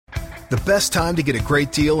The best time to get a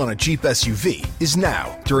great deal on a Jeep SUV is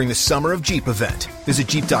now, during the Summer of Jeep event. Visit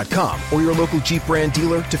Jeep.com or your local Jeep brand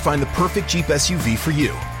dealer to find the perfect Jeep SUV for you.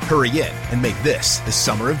 Hurry in and make this the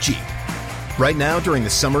Summer of Jeep. Right now, during the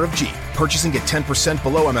Summer of Jeep, purchase and get 10%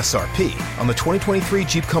 below MSRP on the 2023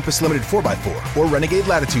 Jeep Compass Limited 4x4 or Renegade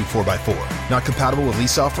Latitude 4x4. Not compatible with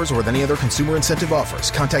lease offers or with any other consumer incentive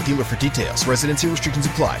offers. Contact dealer for details. Residency restrictions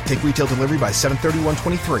apply. Take retail delivery by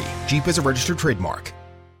 7/31/23. Jeep is a registered trademark.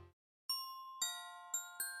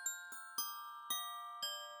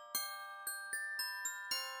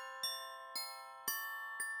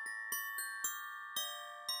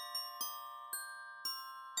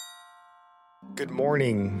 Good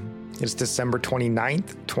morning. It's December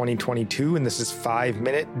 29th, 2022, and this is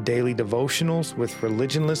 5-Minute Daily Devotionals with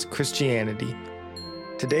Religionless Christianity.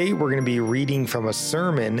 Today, we're going to be reading from a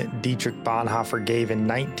sermon Dietrich Bonhoeffer gave in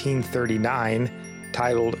 1939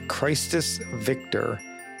 titled Christus Victor,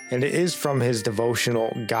 and it is from his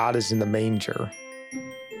devotional, God is in the Manger.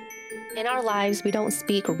 In our lives, we don't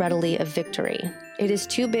speak readily of victory. It is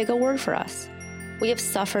too big a word for us. We have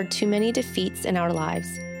suffered too many defeats in our lives.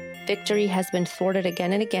 Victory has been thwarted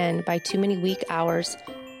again and again by too many weak hours,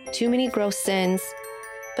 too many gross sins.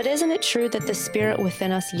 But isn't it true that the spirit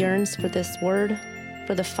within us yearns for this word,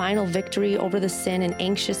 for the final victory over the sin and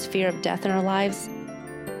anxious fear of death in our lives?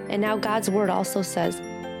 And now God's word also says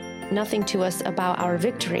nothing to us about our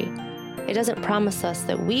victory. It doesn't promise us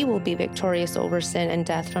that we will be victorious over sin and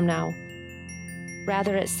death from now.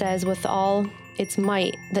 Rather, it says with all its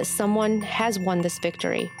might that someone has won this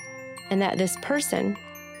victory, and that this person,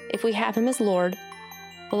 if we have him as Lord,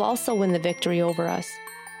 will also win the victory over us.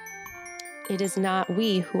 It is not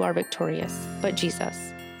we who are victorious, but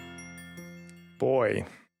Jesus. Boy,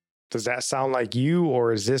 does that sound like you,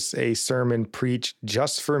 or is this a sermon preached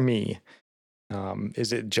just for me?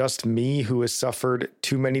 Is it just me who has suffered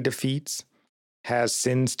too many defeats, has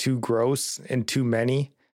sins too gross and too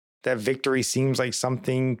many, that victory seems like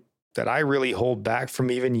something that I really hold back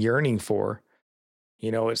from even yearning for?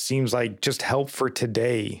 You know, it seems like just help for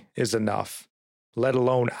today is enough, let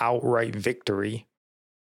alone outright victory.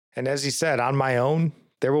 And as he said, on my own,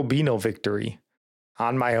 there will be no victory.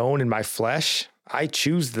 On my own in my flesh, I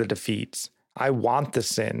choose the defeats. I want the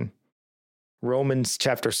sin. Romans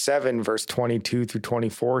chapter 7, verse 22 through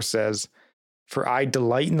 24 says, "For I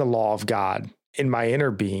delight in the law of God, in my inner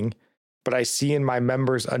being, but I see in my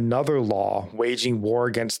members another law, waging war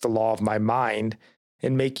against the law of my mind,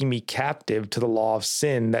 and making me captive to the law of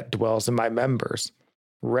sin that dwells in my members.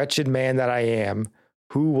 Wretched man that I am,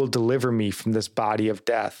 who will deliver me from this body of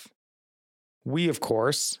death?" We, of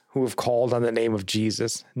course, who have called on the name of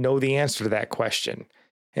Jesus, know the answer to that question,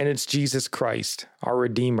 and it's Jesus Christ, our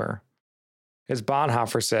Redeemer. As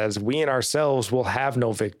Bonhoeffer says, we in ourselves will have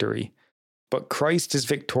no victory, but Christ is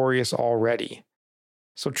victorious already.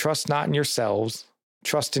 So trust not in yourselves,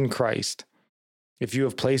 trust in Christ. If you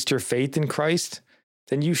have placed your faith in Christ,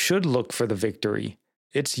 then you should look for the victory.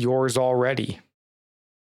 It's yours already.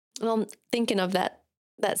 Well, thinking of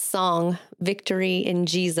that song, Victory in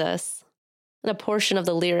Jesus, and a portion of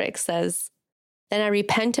the lyrics says, "Then I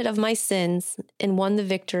repented of my sins and won the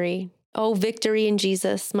victory. Oh, victory in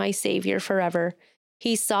Jesus, my Savior forever.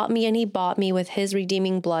 He sought me and he bought me with his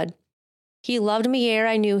redeeming blood. He loved me ere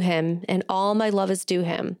I knew him, and all my love is due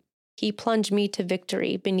him. He plunged me to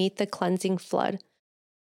victory beneath the cleansing flood."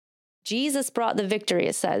 Jesus brought the victory,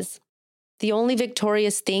 it says. The only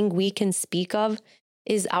victorious thing we can speak of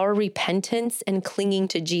is our repentance and clinging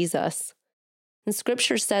to Jesus. And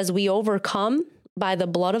Scripture says we overcome by the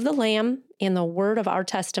blood of the Lamb and the word of our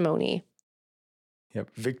testimony.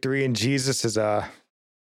 Yep, victory in Jesus is a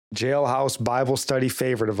jailhouse Bible study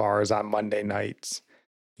favorite of ours on Monday nights.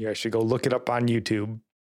 You guys should go look it up on YouTube.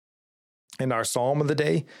 And our psalm of the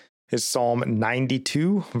day is Psalm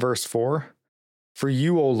 92, verse 4. "For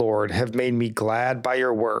you, O Lord, have made me glad by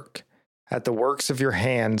your work. At the works of your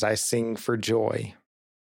hands I sing for joy."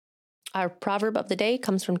 Our proverb of the day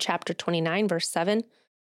comes from chapter 29, verse 7.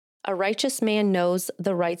 "A righteous man knows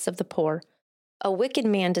the rights of the poor. A wicked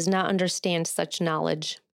man does not understand such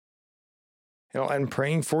knowledge." And I'll end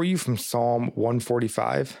praying for you from Psalm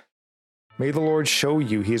 145. "May the Lord show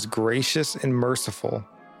you he is gracious and merciful,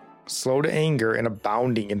 slow to anger and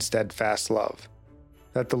abounding in steadfast love.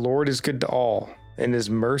 That the Lord is good to all, and his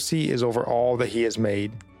mercy is over all that he has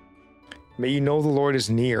made. May you know the Lord is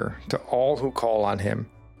near to all who call on him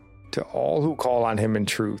in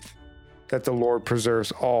truth, that the Lord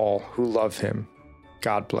preserves all who love him.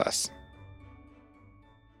 God bless."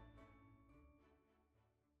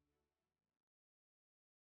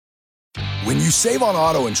 When you save on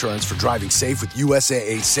auto insurance for driving safe with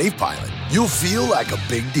USAA Safe Pilot, you'll feel like a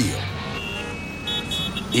big deal,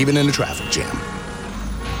 even in a traffic jam.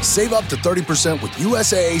 Save up to 30% with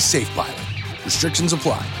USAA Safe Pilot. Restrictions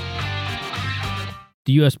apply.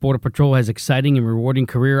 The U.S. Border Patrol has exciting and rewarding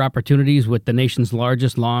career opportunities with the nation's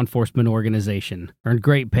largest law enforcement organization. Earn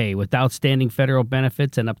great pay with outstanding federal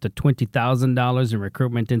benefits and up to $20,000 in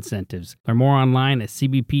recruitment incentives. Learn more online at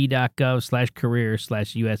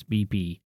cbp.gov/career/USBP.